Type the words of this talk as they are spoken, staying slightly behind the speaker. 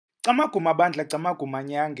Camaguma bandla, camaguma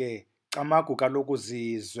nyange, camagu kaloku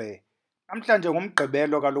zizwe. Namhlanje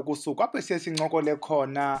ngomgqibelo kaloku usuku apho siye sincokole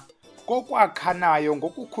khona ngokwakhanayo,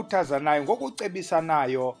 ngokukhuthazanayo,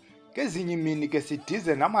 ngokucebisanayo. Ngezinye imini ke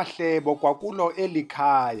sidize namahlebo kwakulo eli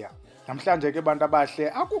khaya. Namhlanje ke bantu abahle,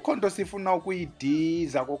 akukho nto sifuna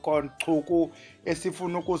ukuyidiza, akukho chuku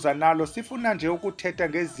esifuna ukuza nalo. Sifuna nje ukuthetha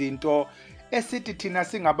ngezinto esithi thina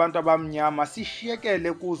singabantu abamnyama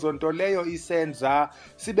sishiyekele kuzo, nto leyo isenza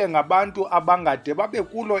sibe ngabantu abangade babe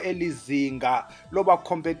kulo elizinga loba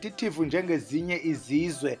competitive njengezinye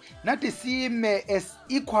izizwe. Nathi sime as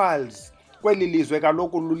equals kweli lizwe.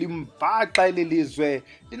 Kaloku lulimbhaxa eli lizwe,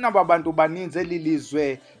 linaba bantu baninzi eli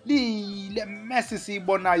lizwe, le mess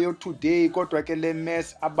siyibonayo today. Kodwa ke le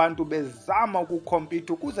mess abantu bezama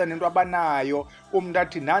ukukhompyutha ukuze nento abanayo. Umntu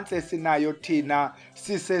athi nantsi esinayo thina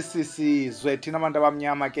sisesizwe. Thina abantu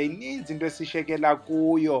abamnyama ke ininzi into esishekela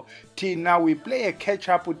kuyo. Thina we play a catch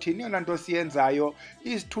up. Thina yona nto siyenzayo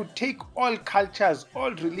is to take all cultures,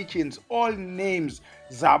 all religions, all names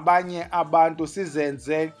zabanye abantu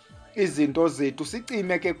sizenze izinto zethu,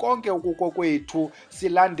 sicime ke konke okuko kwethu,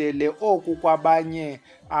 silandele oku kwabanye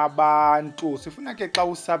abantu. Sifuna ke xa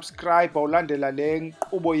usubscribe ulandela le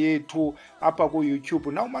nkqubo yethu apha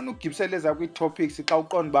ku-YouTube, na umane ugibiseleza kwii-topics xa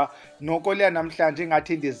uqonda uba noko leya namhlanje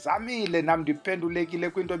ingathi ndizamile nam ndiphendulekile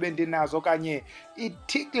kwinto bendinazo, okanye it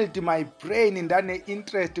tickled my brain,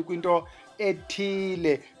 ndane-interest kwinto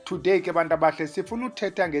ethile. Today ke bantu abahle sifuna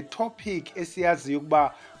uthetha nge-topic esiyaziyo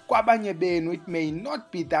ukuba kwabanye benu it may not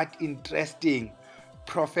be that interesting: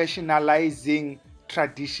 professionalizing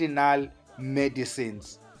traditional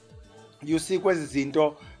medicines. You see, kwezi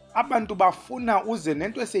zinto abantu bafuna uze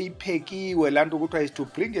nento eseyiphekiwe, laa nto kuthiwa is to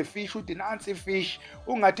bring a fish, uthi nantsi fish,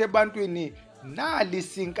 ungathi ebantwini nali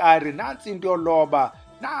sinkari, nantsi into yoloba,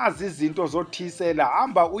 nazi izinto zothisela,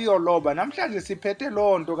 hamba uyoloba. Namhlanje siphethe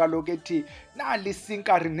loo nto kaloku ethi nali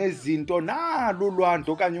sinkari nezinto, nalu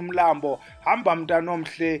ulwandle okanye umlambo, hamba mntana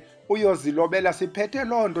omhle uyozilobela. Siphethe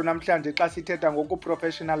loo nto namhlanje xa sithetha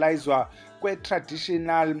ngokuprofessionalizwa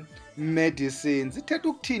kwe-traditional medicines. Ithetha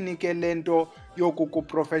ukuthini ke le nto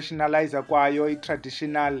yokukuprofessionaliza kwayo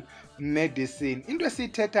i-traditional medicine? Into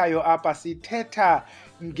esiyithethayo apha sithetha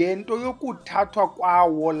ngento yokuthathwa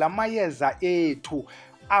kwawo la mayeza ethu,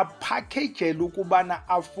 aphakhejele ukubana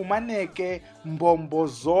afumaneke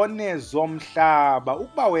mbombozone zomhlaba.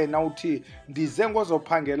 Ukuba wena uthi ndize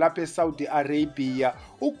ngozophangela apha eSaudi Arabia,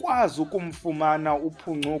 ukwazi ukumfumana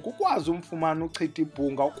uphuncuka, ukwazi umfumana uchitha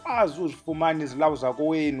ibhunga, ukwazi uzifumana izilawu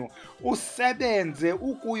zakowenu, usebenze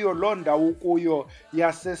ukuyo loo ndawo ukuyo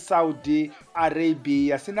yaseSaudi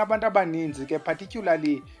Arabia. Sinabantu abaninzi ke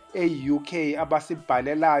particularly e-UK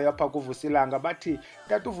abasibhalelayo apha kuVusilanga bathi,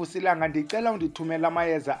 tata uVusilanga ndicela undithumela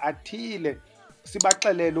amayeza athile.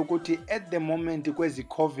 Sibaxelele ukuthi at the moment kwezi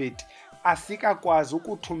COVID asikakwazi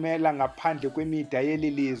ukuthumela ngaphandle kwemida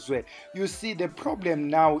yeli lizwe. You see, the problem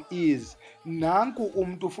now is nanku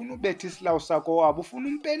umntu ufuna ubetha isilawu sakho wabo, ufuna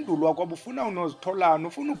umpendulo wakwabo, ufuna unozitholana,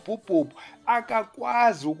 ufuna ubhubhubhu,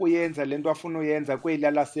 akakwazi ukuyenza le nto afuna uyenza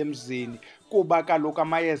kweli lasemzini, kuba kaloku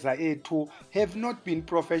amayeza ethu have not been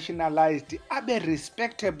professionalized, abe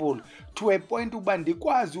respectable to a point uba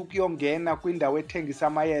ndikwazi ukuyongena kwindawo ethengisa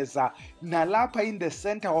amayeza nalapha in the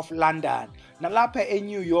center of London, nalapha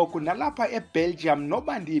eNew York, nalapha eBelgium,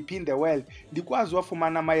 noba ndiyiphi in the world, ndikwazi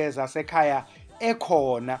wafumana amayeza asekhaya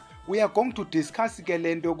ekhona. We are going to discuss ke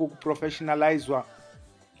le nto yokuprofessionalizwa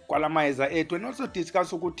kwala mayeza ethu, and also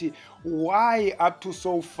discuss ukuthi why up to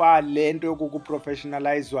so far le nto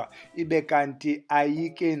yokuprofessionalizwa ibe kanti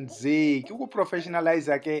ayikenzeki.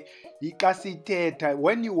 Ukuprofessionalize ke xa sithetha,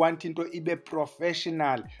 when you want into ibe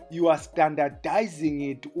professional, you are standardizing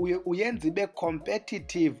it, uyenza ibe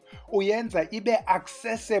competitive, uyenza ibe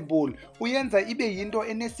accessible, uyenza ibe yinto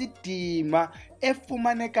enesidima,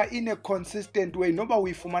 efumaneka in a consistent way, noba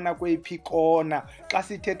uyifumana kweyiphi kona. Xa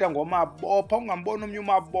sithetha ngomabopha, ungambona omnye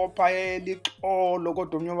umabopha elixolo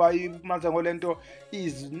kodwa omnye wayimaza ngole nto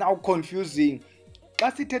is now confusing.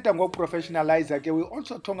 Xa sithetha ngoprofessionalize ke, we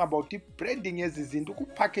also talk about i-branding yezi zinto,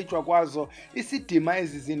 ukuphakhejwa kwazo, isidima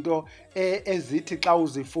ezi zinto ezithi xa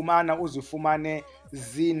uzifumane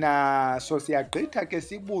zinaso. Siyagqitha ke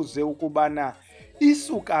sibuze ukubana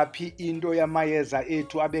isuka phi into yamayeza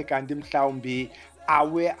ethu abe kanti mhlawumbi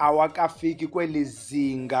awakafiki kweli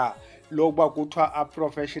zinga lokuba kuthiwa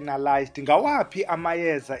a-professionalized. Ngawaphi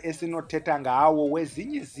amayeza esinothetha ngawo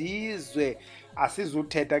wezinye izizwe?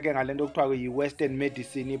 Asizuthetha ke ngale nto kuthiwa yi-western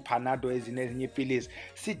medicine, ipanado, ezinye iipilisi.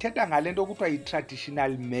 Sithetha ngale nto kuthiwa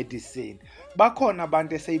yi-traditional medicine. Bakhona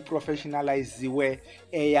abantu eseyiprofessionaliziwe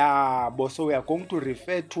eyabo, so we are going to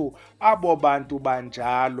refer to abo bantu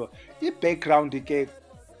banjalo. I-background ke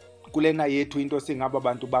kulena yethu into singaba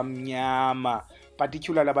bantu bamnyama,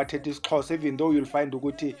 particularly abathetha isiXhosa, even though you'll find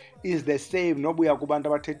ukuthi is the same nobuya kubantu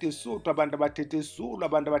abathetha isiSuthu, abantu abathetha isiZulu,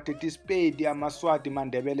 abantu abathetha iSpedi, amaSwati,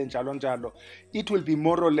 Mandebele njalo njalo. It will be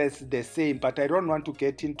more or less the same, but I don't want to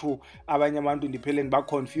get into abanye abantu ndiphele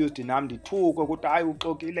ndiba-confused nam ndithuke ukuthi hayi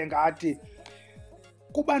uxokile ngathi.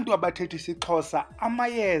 Kubantu abathetha isiXhosa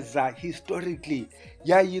amayeza historically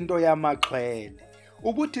yayinto yamaxhwele.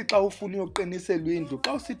 Ukuthi xa ufuna uyoqiniselwa indlu,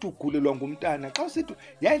 xa usithi ugulelwa ngumntana, xa usithi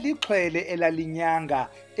yayilixhwele elalinyanga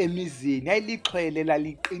emizini, yayilixhwele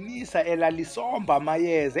elaliqinisa elalisomba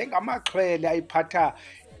amayeza, engamaxhwele ayiphatha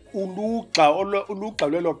ulugxa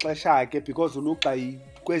lwelo xesha ke, because ulugxa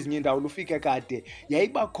kwezinye indawo lufike kade.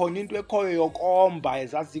 Yayiba khona into ekhoyo yokomba,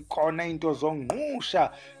 zazikhona into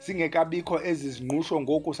zongqusha, singekabikho ezi zingqusho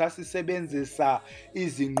ngoku sasisebenzisa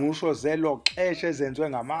izingqusho zelo xesha ezenziwe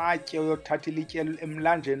ngamatye. Uyothatha ilitye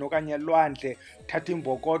emlanjeni okanye elwandle, thatha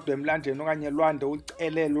imbokodo emlanjeni okanye elwandle,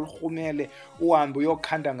 ulicelele ulirhumele, uhambe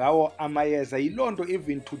uyokhanda ngawo amayeza. Yiloo nto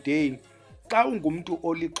even today xa ungumntu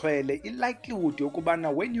olixhwele, i-likelihood yokubana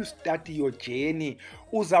when you start your journey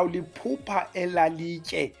uzawuliphupha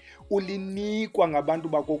elalitye, ulinikwa ngabantu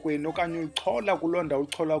bakokwenu okanye ulichola kuloo ndawo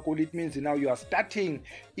ulichola kulo. It means now you are starting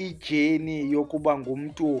ijourney yokuba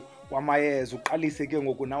ngumntu wamayeza, uqalise ke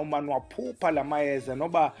ngoku na umane waphupha la mayeza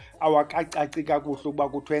noba awakacaci kakuhle ukuba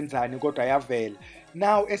kuthwenzani kodwa yavela.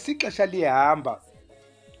 Now esixesha lihamba,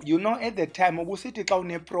 you know, at the time ubusithi xa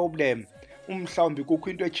une-problem, umhlawumbi kukho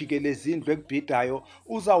into ejikeleza indlu ekubhidayo,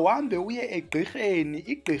 uzawuhambe uye egqirheni,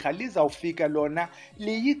 igqirha lizawufika lona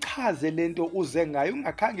liyichaze le nto uze ngayo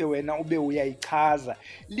ungakhange wena ube uyayichaza,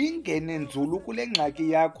 lingene nzulu kule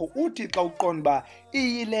ngxaki yakho. Uthi xa uqonda uba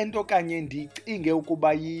iyile nto kanye ndicinge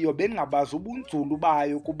ukuba yiyo, bendingabazi ubunzulu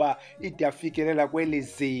bayo ukuba ide yafikelela kweli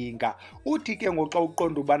zinga. Uthi ke ngoxa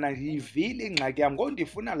uqonda ubana yivile ingxaki yam,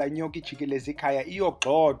 ngondifuna laa nyoka ijikeleza ikhaya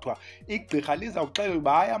iyogxothwa, igqirha lizawuxelela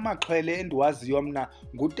uba hayi amaxhwele endiwaziyo mna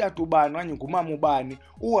ngutata ubani okanye ngumama ubani,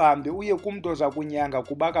 uhambe uye kumntu oza kunyanga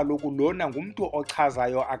kuba kaloku lona ngumntu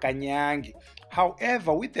ochazayo akanyangi.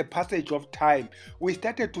 However, with the passage of time, we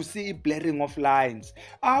started to see a blurring of lines.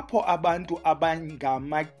 Apho abantu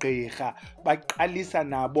abangamagqirha baqalisa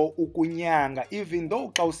nabo ukunyanga, even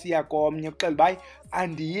though xa usiya komnye uxela uba hayi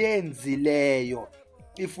andiyenzi leyo,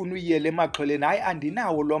 ifuna uyele emaxhweleni, hayi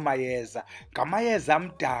andinawo loo mayeza, ngamayeza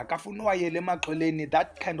amdaka, afuna uwayele emaxhweleni,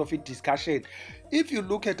 that kind of a discussion. If you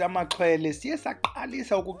look at amaxhwele, siye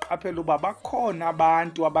saqalisa ukuqaphela uba bakhona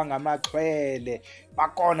abantu abangamaxhwele,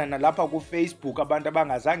 bakhona nalapha kuFacebook abantu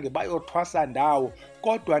abangazange bayothwasa ndawo,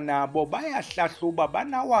 kodwa nabo bayahlahluba,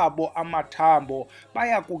 banawabo amathambo,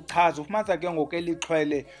 bayakuchaza. Ufumanisa ke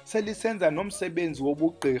ngokelixhwele selisenza nomsebenzi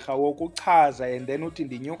wobugqirha wokuchaza, and then uthi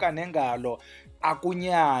ndinyuka nengalo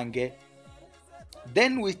akunyange.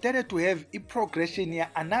 Then we started to have a progression here,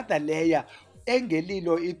 another layer,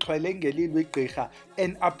 engelilo ixhwele, engelilo igqirha,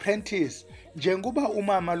 an apprentice. Njengoba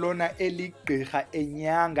umama lona eligqirha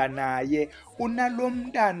enyanga naye unalo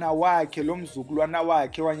mntana wakhe, lo mzukulwana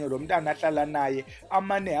wakhe okanye lo mntana ahlala naye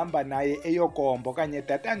amane hamba naye eyokomba, okanye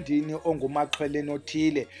tatandini ongumaxhweleni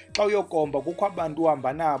othile. Xa uyokomba kukho abantu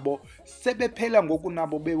uhamba nabo, sebephela ngoku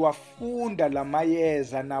nabo bewafunda la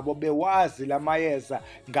mayeza, nabo bewazi la mayeza,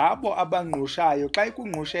 ngabo abangqushayo. Xa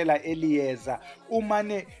ikungqushela eli yeza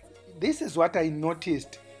umane, this is what I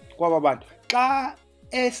noticed kwaba bantu, xa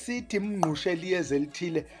esithi mngqushela iyeza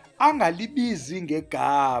elithile angalibizi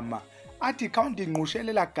ngegama, athi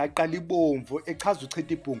khawundingqushele lagaqa libomvu echaza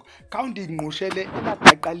uchitha ibhunga, khawundingqushele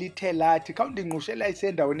lagaqa lithe lathi, khawundingqushela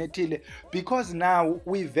isendaweni ethile, because now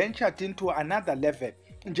we ventured into another level.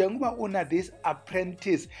 Njengoba una this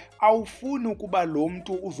apprentice, awufuni ukuba lo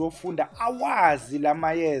mntu uzofunda awazi la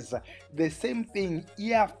mayeza. The same thing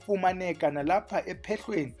iyafumaneka nalapha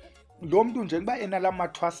ephehlweni. Lo mntu njengoba enala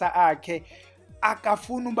mathwasa akhe,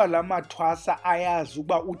 akafuni uba la mathwasa ayazi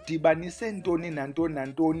ukuba udibanise ntoni nantoni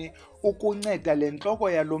nantoni ukunceda le ntloko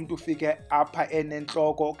yalo mntu ufike apha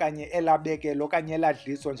enentloko okanye elabekelo okanye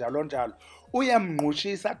eladliso njalo njalo.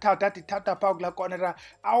 Uyamngqushisa, athatha athi thatha phaa kulaa konera,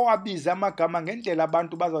 awabize amagama ngendlela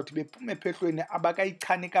abantu bazawuthi bephume ephehlweni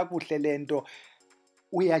abakayichani kakuhle le nto.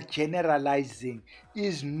 We are generalizing,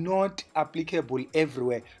 is not applicable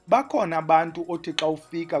everywhere. Bakhona abantu othi xa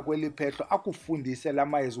ufika kweli phehlo akufundise la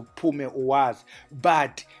mayeza uphume uwazi,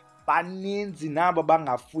 but baninzi nabo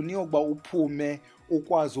bangafuniyo ukuba uphume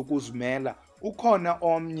ukwazi ukuzimela. Ukhona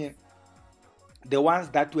omnye, the ones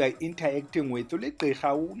that we are interacting with,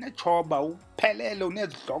 uligqirha unechoba, uphelele,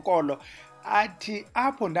 unezidlokolo, athi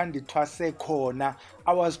apho ndandithwase khona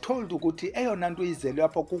I was told ukuthi eyona nto izelwe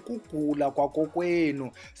apha kukugula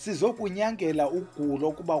kwakokwenu, sizokunyangela ugulo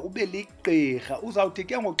ukuba ube ligqirha. Uzawuthi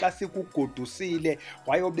ke ngoxa sikugodusile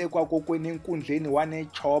wayobekwa kokwenu enkundleni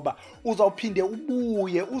wanechoba, uzawuphinde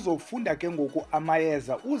ubuye uzofunda ke ngoku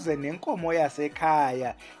amayeza, uze nenkomo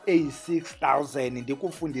yasekhaya eyi-6,000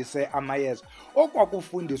 ndikufundise amayeza.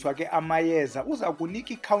 Okwakufundiswa ke amayeza uza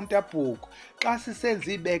kunika i-counter book. Xa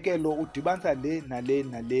sisenza ibekelo udibanisa le nale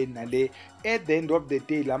nale nale. At the end of the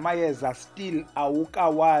day la mayeza still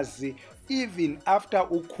awukawazi, even after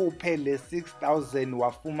ukhuphe le 6,000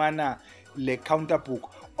 wafumana le counter book.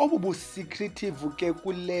 Obu busekretive ke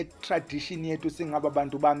kule tradition yethu singaba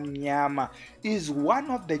bantu bamnyama is one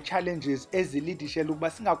of the challenges ezilidishela ukuba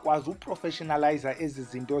singakwazi uprofessionalize ezi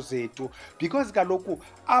zinto zethu, because kaloku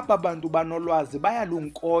aba bantu banolwazi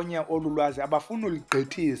bayalunkonya olulwazi, abafuna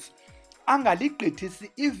uligqithisa.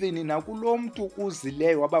 Angaligqithisi even nakulo mntu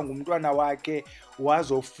uzileyo waba ngumntwana wakhe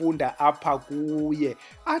wazofunda apha kuye,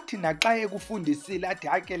 athi naxa ekufundisile athi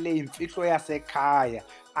hake le imfihlo yasekhaya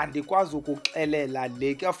andikwazi ukuxelela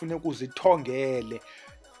le, kuyafuneka uzithongele.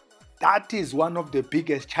 That is one of the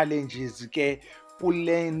biggest challenges ke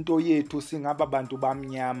kule nto yethu singaba bantu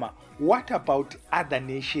bamnyama. What about other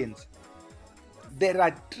nations? There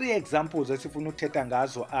are 3 examples esifuna uthetha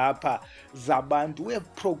ngazo apha zabantu who have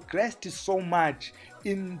progressed so much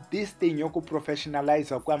in this thing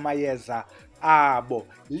yokuprofessionalize kwamayeza abo.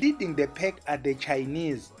 Leading the pack are the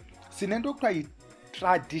Chinese. Sinento kuthiwa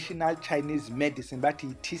yi-traditional Chinese medicine, bathi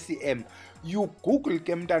yi-TCM. You Google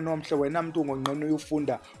ke mntana omhle, wena mntu ngonqena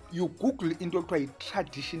uyufunda, you Google into ekuthiwa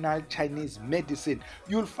yi-traditional Chinese medicine,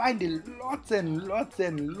 you'll find lots and lots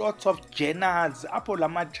and lots of journals apho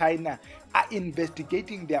lama China are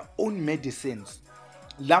investigating their own medicines.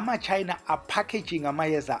 Lama China are packaging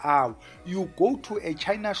amayeza awo. You go to a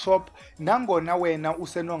China shop, nangona wena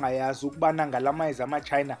usenongayazi ukubana ngalamayeza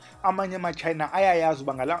ama-China, amanye ama-China ayayazi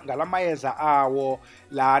uba ngalamayeza awo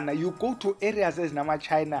lana. You go to areas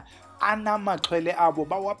ezinama-China anamaxhwele abo,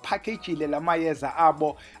 bawapackagile lamayeza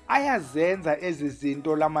abo, ayazenza ezi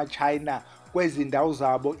zinto lama-China kwezi ndawo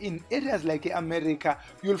zabo. In areas like America,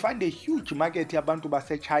 you'll find a huge market yabantu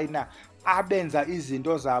base-China abenza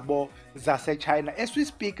izinto zabo zase-China. As we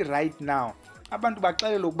speak right now, abantu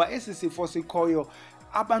baxelela ukuba esi sifo sikhoyo,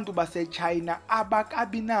 abantu base-China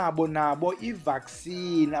abakabi nabo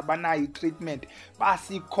i-vaccine, abanayo i-treatment,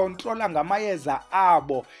 basikontrola ngamayeza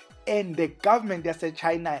abo. And the government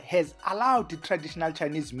yase-China has allowed the traditional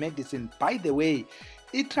Chinese medicine. By the way,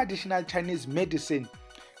 i-traditional Chinese medicine,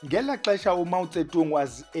 ngela xesha uMao Zedong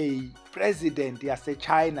was a president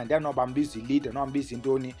yase-China, ndanobambiza leader, nobambiza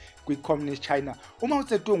intoni kwi-communist China. uMao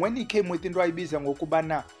Zedong, when he came with into ayibiza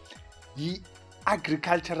ngokubana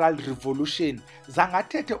yi-agricultural revolution,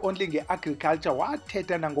 zangathethe only nge-agriculture,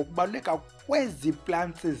 wathetha nangokubaluleka kwezi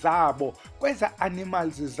plants zabo, kwezi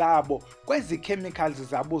animals zabo, kwezi chemicals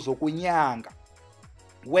zabo zokunyanga.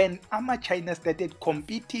 When ama-China started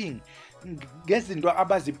competing ngezinto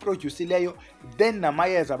abaziproducileyo, then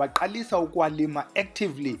namayeza baqalisa ukuwalima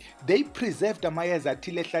actively. They preserved amayeza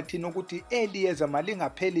athile ehlathini ukuthi eli yeza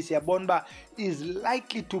malingapheli, siyabona uba is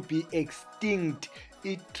likely to be extinct.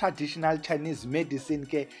 I-traditional Chinese medicine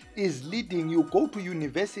ke is leading. You go to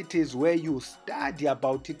universities where you study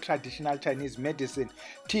about i-traditional Chinese medicine.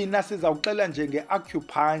 Thina sizawuxela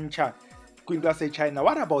njenge-acupuncture kwinto yase-China.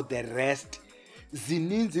 What about the rest?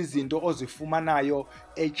 Zininzi izinto ozifumanayo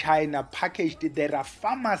e-China packaged. There are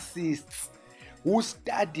pharmacists who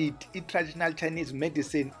studied i-traditional Chinese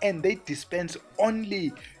medicine and they dispense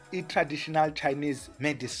only i-traditional Chinese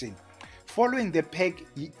medicine. Following the pack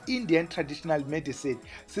yi-Indian traditional medicine.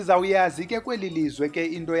 Sizawuyazi ke kweli lizwe ke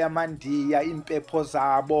into yamandiya, impepho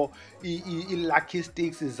zabo, i-lucky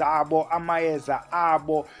sticks zabo, amayeza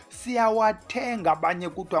abo, siyawathenga. Abanye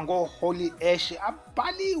kuthiwa ngo-holy ash,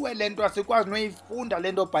 abhaliwe le nto, asikwazi noyifunda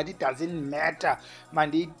le nto, but it doesn't matter,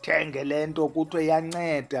 mandiyithenge le nto kuthiwe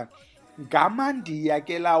iyanceda. Ngamandiya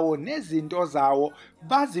ke lawo nezinto zawo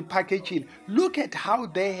bazipackagile. Look at how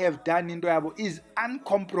they have done into yabo is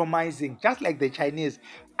uncompromising, just like the Chinese.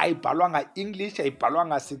 Ayibhalwanga English,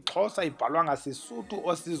 ayibhalwanga siXhosa, ayibhalwanga Sesotho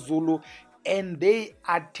or siZulu, and they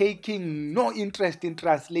are taking no interest in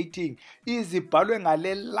translating. Izibhalwe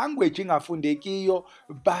ngale language ingafundekiyo,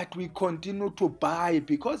 but we continue to buy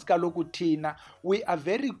because kaloku thina we are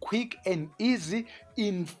very quick and easy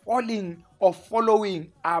in falling or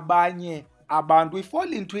following abanye abantu. We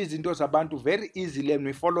fall into izinto zabantu very easily and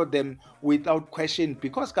we follow them without question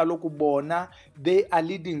because kaloku bona they are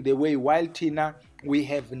leading the way, while thina we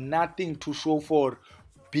have nothing to show for.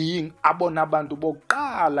 being abona bantu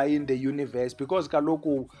bokuqala in the universe, because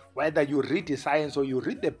kaloku whether you read the science or you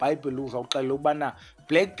read the Bible uzawuxelela ubana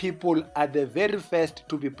black people are the very first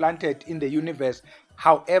to be planted in the universe.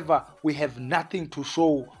 However, we have nothing to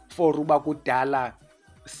show for uba kudala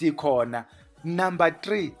sikhona. Number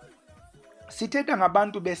 3, sithetha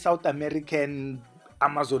ngabantu be-South American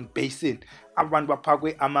Amazon Basin, abantu bapha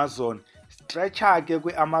kwe-Amazon. Stretcher ke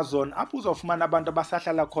kwi-Amazon apho uzofumana abantu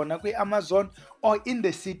abasahlala khona kwi-Amazon or in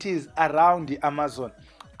the cities around the Amazon.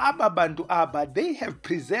 Aba bantu aba, they have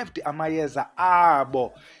preserved amayeza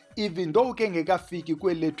abo, even though ke ngekafiki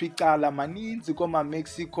kwelethu icala maninzi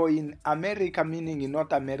koma-Mexico in America, meaning in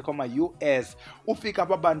North America, koma-US, ufika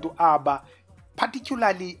aba bantu aba,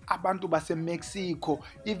 particularly abantu base-Mexico,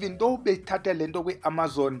 even though bethatha lento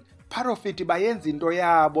kwi-Amazon, part of it bayenza into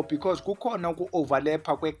yabo because kukhona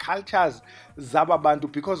uku-overlapha kwe-cultures zaba bantu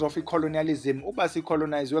because of i-colonialism. Uba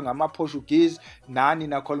sicolonizwe ngama-Portuguese, nani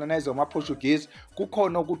na-colonizwe ngama-Portuguese,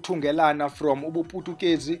 kukhona ukuthungelana from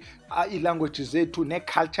ubuPutukezi, ii-languages zethu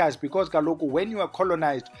ne-cultures, because kaloku when you are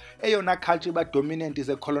colonized, eyona culture iba dominant is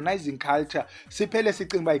a colonizing culture. Siphele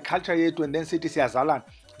sicinga uba i-culture yethu and then sithi siyazalana.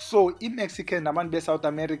 So i-Mexican nabantu be-South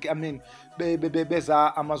America, I mean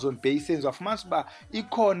beza Amazon Basins, wafumanisa uba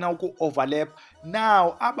ikhona uku-overlap.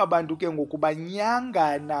 Now aba bantu ke ngoku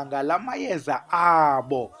banyangana ngala mayeza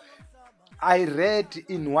abo. I read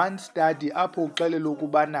in one study apho uxelela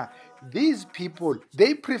ukubana these people,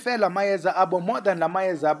 they prefer la mayeza abo more than la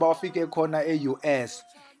mayeza abo afike khona e-US,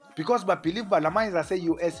 because believe ba la mayeza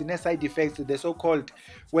ase-US ine-side effects, the so-called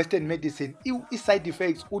Western medicine. I-side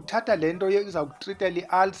effects, uthatha lento iza kutreatela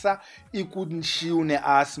i-ulcer, ikushiye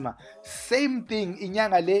ne-asthma. Same thing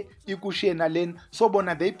inyanga le ikushiye naleni. So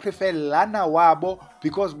bona they prefer lana wabo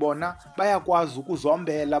because bona bayakwazi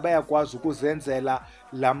ukuzombela, bayakwazi ukuzenzela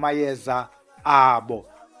la mayeza abo.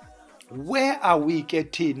 Where are we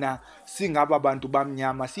ke thina singaba bantu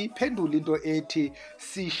bamnyama? Siyiphendula into ethi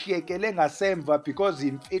sishiyekele ngasemva because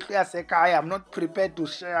imfihlo yasekhaya, I'm not prepared to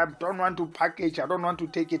share, I don't want to package, I don't want to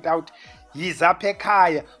take it out. Yiza apha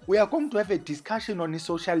ekhaya. We are going to have a discussion on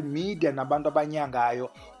social media nabantu abanyangayo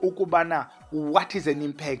ukubana what is an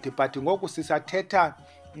impact, but ngoku sisathetha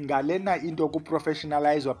ngalena into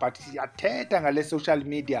ku-professionalizwa, but siyathetha ngale social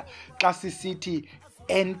media xa sisithi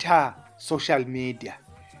enter social media.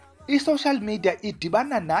 I-social media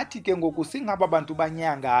idibana nathi ke ngoku singaba bantu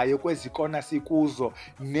banyangayo kwezi kona sikuzo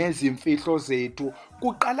nezimfihlo zethu.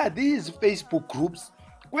 Kuqala these Facebook groups.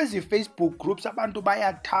 Kwezi Facebook groups abantu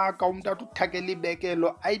bayathaka, umuntu athi uthakela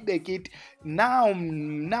ibekelo ayibeke it. Now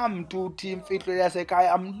mntu uthi imfihlo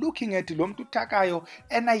yasekhaya, I'm looking at lo mntu uthakayo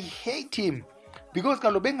and I hate him, because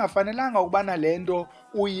kaloku bengafanelanga ukubana lento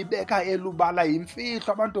uyibeka elubala,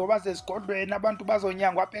 imfihlo, abantu basesigodlweni, abantu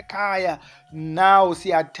bazonyangwa apha ekhaya. Now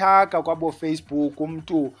siyathaka kwabo Facebook,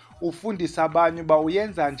 umntu ufundisa abanye uba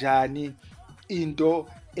uyenza njani into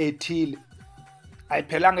ethile.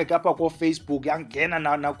 Ayiphelanga kapha ko-Facebook, yangena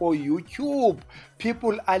nako-YouTube.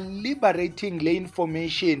 People are liberating le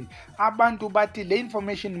information. Abantu bathi le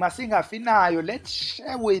information masingafinayo, let's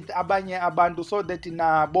share with abanye abantu so that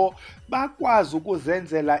nabo bakwazi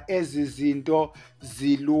ukuzenzela ezi zinto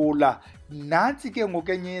zilula. Nansi ke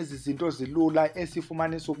ngokenye ezi zinto zilula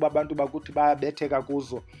esifumanisa ukuba abantu bakuthi bayabetheka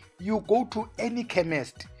kuzo. You go to any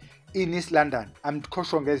chemist in East London, I'm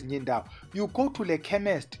kosho ngezinye indawo, you go to le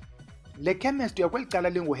chemist. Le chemist uyakweli cala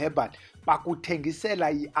lingu-herbal,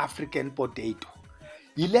 bakuthengisela i-African potato.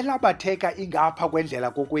 Yilela batheka ingapha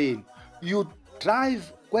kwendlela kokwenu. You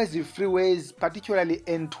drive kwezi freeways, particularly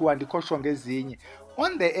N2 andikosho ngezinye.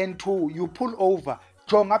 On the N2 you pull over,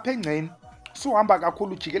 jonga apha engceni, suhamba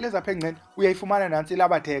kakhulu ujikeleza apha engceni, uyayifumana nantsi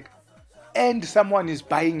labatheka, and someone is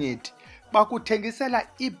buying it. Bakuthengisela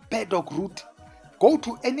i-bedok root. Go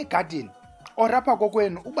to any garden or apha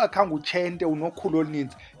kokwenu uba khange utshente unokhulu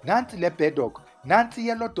oluninzi, nantsi le bedok, nantsi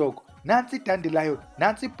yellow dog, nantsi dandelion,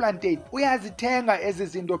 nantsi plantain. Uyazithenga ezi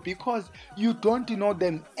zinto because you don't know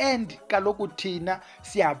them, and kaloku thina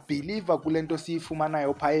siyabhiliva kule nto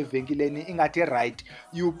siyifumanayo phaa evenkileni ingathi right.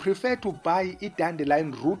 You prefer to buy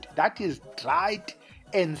i-dandelion root that is dried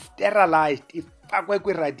and sterilized, ifakwe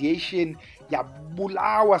kwi-radiation,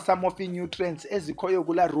 yabulawa some of the nutrients ezikhoyo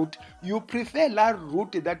kula root. You prefer la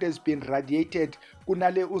root that has been radiated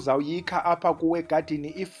kunale uzawuyikha apha kuwe garden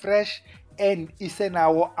i-fresh and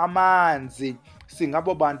isenawo amanzi.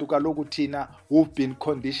 Singabo bantu kaloku thina who've been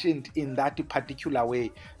conditioned in that particular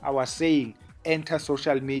way. I was saying enter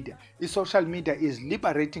social media. I-social media is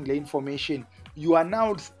liberating the information. You are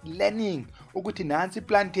now learning ukuthi nansi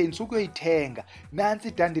plantain sukuyoyithenga,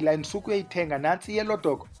 nansi dandelion sukuyoyithenga, nansi yellow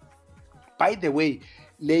dog. By the way,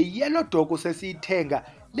 le yellow dog sesiyithenga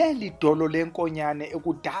leli dolo lenkonyane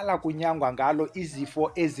ekudala kunyangwa ngalo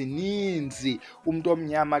izifo ezininzi. Umuntu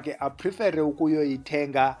omnyama ke aprefere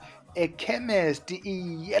ukuyoyithenga ekhemesti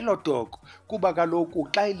iyellow dog kuba kaloku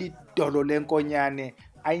xa ilidolo lenkonyane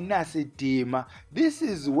ayinasidima. This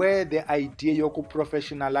is where the idea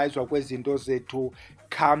yokuprofessionalizwa kwezinto zethu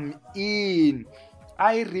come in.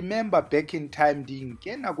 I remember back in time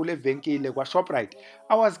ndingena kule venkile kwaShoprite,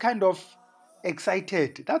 I was kind of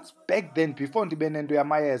excited. That's back then, before ndibe nento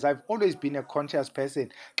yamayeza. I've always been a conscious person.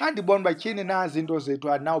 Xa ndibona uba tyhini nazi into zethu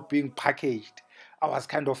are now being packaged, I was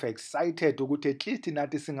kind of excited ukuthi at least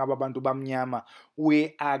nathi singaba bantu bamnyama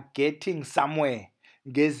we are getting somewhere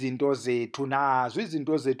ngezinto zethu. Nazo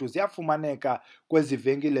izinto zethu ziyafumaneka kwezi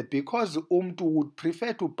venkile, because umntu would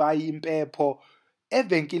prefer to buy impepho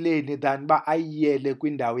evenkileni than ba ayiyele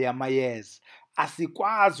kwindawo yamayeza.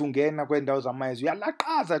 Asikwazi ungena kweendawo zamayeza,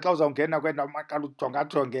 uyalaqaza xa uzawungena kweendawo maqala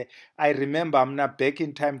ujongajonge. I remember mna back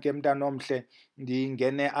in time ke mntanomhle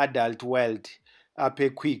ndingene adult world apha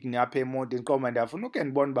eQuick apha eMontini qoma ndiyafuna uke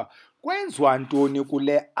ndibona uba kwenziwa ntoni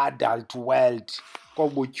kule adult world.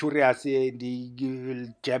 Kobu curious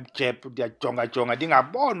ndijeb ndiyajongajonga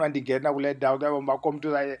ndingabonwa ndingena kule ndawo ke komntu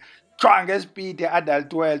jonga ngespeed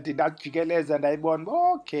adult world. Ndajikeleza ndayibona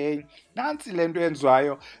okay nantsi le nto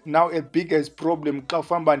yenziwayo. Now a biggest problem xa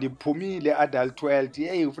ufamba ndiphumile adult world,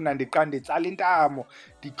 hey ufuna ndiqala nditsala intamo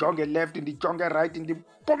ndijonge left ndijonge right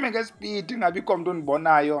ndiphume ngespidi ingabikho mntu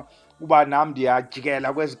ondibonayo uba nam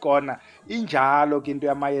ndiyajikela kwezi kona. Injalo ke into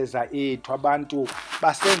yamayeza ethu, abantu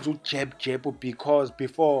basenza ujeb because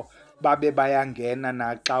before babe bayangena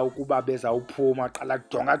naxa ukuba bezawuphuma qala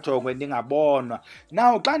kujongajongwe ndingabonwa.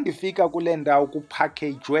 Now xa ndifika kule ndawo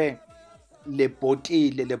kupackagwe le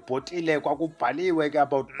bhotile kwakubhaliwe ke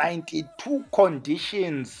about 92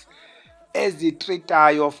 conditions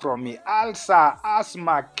ezitritayo, from ulcer,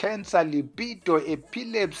 asthma, cancer, libido,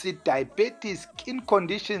 epilepsy, diabetes, skin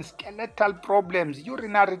conditions, skeletal problems,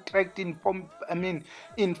 urinary tract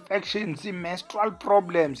infections, menstrual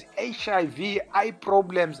problems, HIV, eye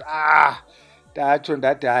problems. Ndatsho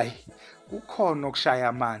ndathi hayi kukhona ukushaya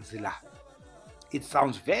amanzi la. It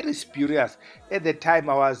sounds very spurious. At the time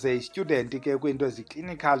I was a student ke kwinto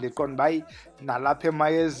eziclinical, ndiqonda uba nalapha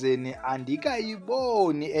emayezeni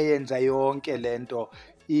andikayiboni eyenza yonke lento,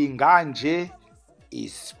 inganje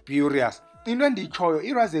is-spurious. Into enditshoyo,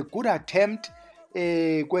 it was a good attempt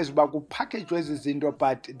kwezi uba kupackagwe ezi zinto,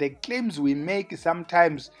 but the claims we make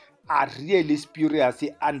sometimes are really spurious.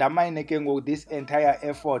 Undermine ke ngoku this entire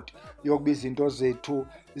effort yokuba izinto zethu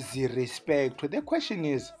zirespectwe. The question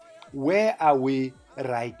is, where are we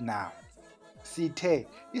right now? Sithe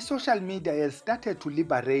i-social media has started to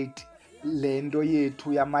liberate le nto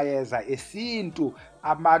yethu yamayeza esintu.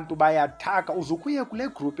 Abantu bayathaka. Uzukuye kule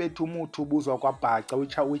group ethu umuthi ubuzwa kwaBhaca,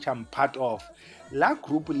 which I'm part of. La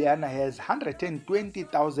group leyana has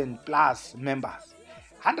 120,000 plus members.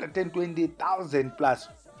 120,000 plus.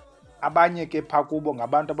 Abanye ke phaa kubo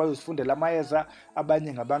ngabantu abayozifundela amayeza,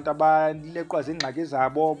 abanye ngabantu abaleqwa ziingxaki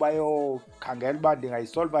zabo bayokhangela uba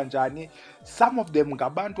ndingayisolva njani. Some of them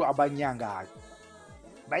ngabantu abanyangayo,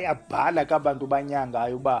 bayabhala ke abantu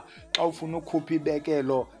banyangayo uba xa ufuna ukhupha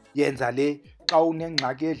ibekelo yenza le, xa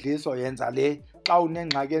unengxaki yedliso yenza le, xa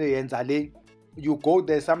unengxaki yenza le. You go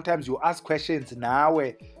there, sometimes you ask questions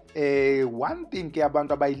nawe. One thing ke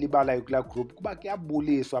abantu abayilibalayo kula group kuba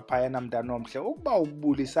kuyabuliswa phayana mntanomhle. Ukuba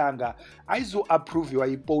ubulisanga ayizu-approviwa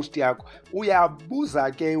ipost yakho,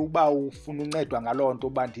 uyabuza ke uba ufuna uncedwa ngaloo nto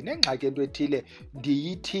uba ndinengxaki into ethile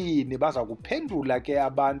ndiyithini, baza kuphendula ke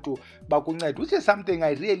abantu bakunceda. Which is something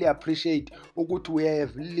I really appreciate, ukuthi we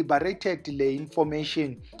have liberated le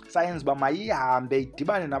information. Science ba mayihambe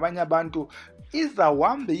idibane nabanye abantu,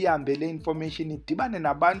 izawuhambe ihambe le information idibane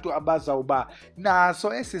nabantu abazawuba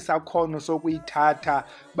naso esi sakhono sokuyithatha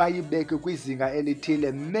bayibeke kwizinga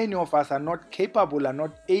elithile. Many of us are not capable, are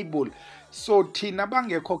not able. So thina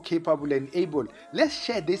bangekho capable and able, let's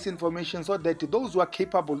share this information so that those who are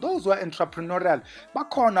capable, those who are entrepreneurial,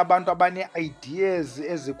 bakhona abantu abane-ideas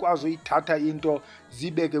ezikwazi uyithatha into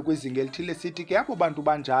zibeke kwizinga elithile. Sithi ke apho bantu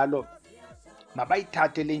banjalo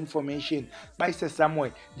mabayithathe le information bayise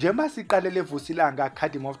somewhere. Njengoba siqalele Vusilanga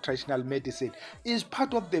Academy of Traditional Medicine is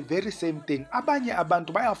part of the very same thing. Abanye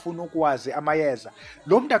abantu bayafuna ukwazi amayeza.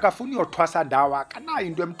 Lo mntu akafuni uyothwasa ndawo, akanayo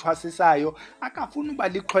into emthwasisayo, akafuni uba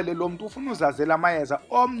lixhwele lo mntu, ufuna uzazela amayeza.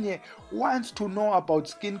 Omnye wants to know about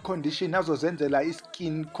skin condition, azozenzela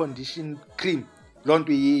i-skin condition cream, loo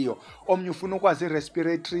nto yiyo. Omnye ufuna ukwazi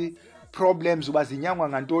i-respiratory problems uba zinyangwa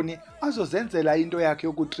ngantoni, azozenzela into yakhe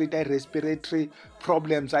yokutrita i-respiratory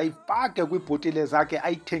problems, ayifake kwiibhotile zakhe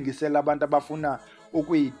ayithengisele abantu abafuna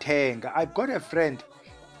ukuyithenga. I've got a friend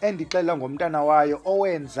endixela ngomntana wayo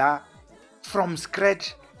owenza from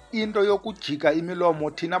scratch into yokujika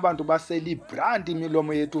imilomo. Thina abantu baselibrand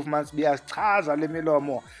imilomo yethu ufumanisa biyasichaza le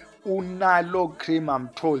milomo. Unalo cream, I'm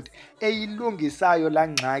told, eyilungisayo laa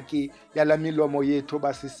ngxaki yala milomo yethu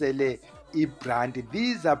basisele ibrand.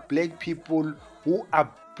 These are black people who are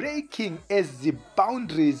breaking ezi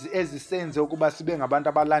boundaries ezisenze ukuba sibe ngabantu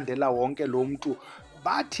abalandela wonke lo mntu.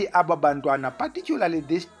 Bathi aba bantwana, particularly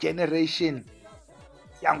this generation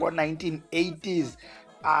yango-1980s,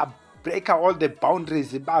 break all the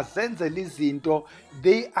boundaries, bazenzela izinto.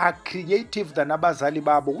 They are creative than abazali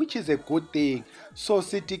babo, which is a good thing. So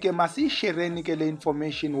sithi ke masiyishereni ke le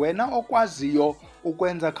information. Wena okwaziyo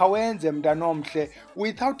ukwenza khawenze mntana omhle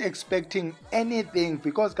without expecting anything,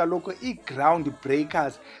 because kaloku i-ground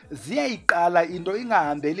breakers ziyayiqala into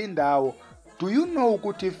ingahambeli indawo. Do you know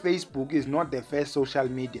ukuthi Facebook is not the first social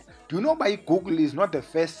media? Do you know by Google is not the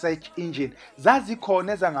first search engine?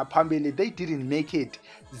 Zazikhona ezangaphambili, they didn't make it.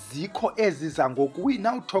 Zikho eziza ngoku. We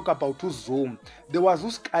now talk about Zoom. There was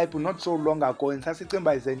Skype not so long ago, and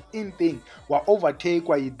sasicimba is an in thing. Wa overtake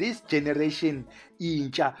by this generation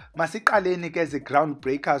intsha. Masiqaleni ke ezi ground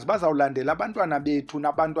breakers bazawulandela abantwana bethu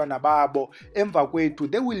nabantwana babo emva kwethu.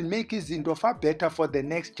 They will make izinto far better for the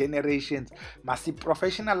next generations.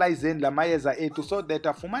 Masi-professionalizing la mayeza ethu so that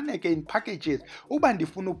afumaneke in packages. Uba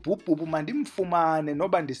ndifuna ubhubhubhu mandimfumane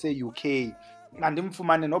noba ndise-UK,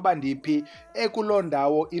 mandimfumane noba ndiphi ekuloo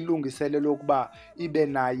ndawo ilungiselelwe ukuba ibe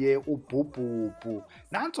naye ubhubhubhu.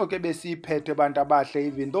 Nantso ke besiyiphethe abantu abahle,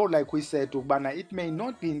 even though like we said ukubana it may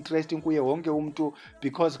not be interesting kuye wonke umntu,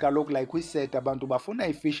 because kaloku like we said abantu bafuna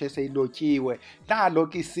ifish eseyilotyiwe. Nalo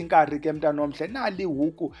ke isinkari ke mntana omhle, nali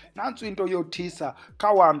huku, nantso into yothisa.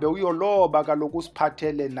 Khawuhambe uyoloba kaloku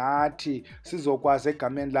usiphathele nathi sizokwazi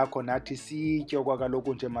egameni lakho nathi sitye.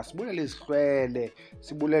 Kwakaloku nje masibulele izihlwele,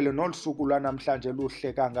 sibulele nolu suku lwanamhlanje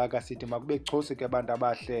luhle kangaka, sithi makube chosi ke abantu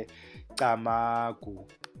abahle camagu.